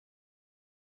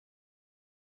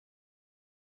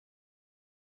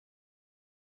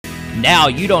Now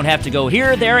you don't have to go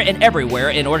here, there, and everywhere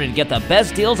in order to get the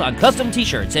best deals on custom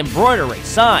t-shirts, embroidery,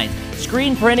 signs,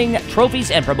 screen printing, trophies,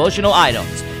 and promotional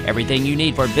items. Everything you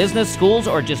need for business, schools,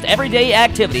 or just everyday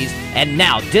activities, and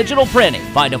now digital printing.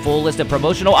 Find a full list of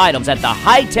promotional items at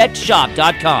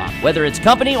theHightechShop.com. Whether it's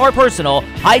company or personal,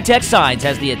 High Tech Signs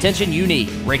has the attention you need.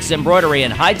 Rick's Embroidery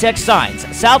and High Tech Signs,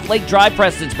 South Lake Drive,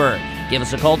 Prestonsburg. Give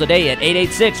us a call today at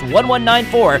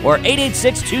 886-1194 or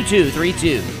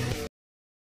 886-2232.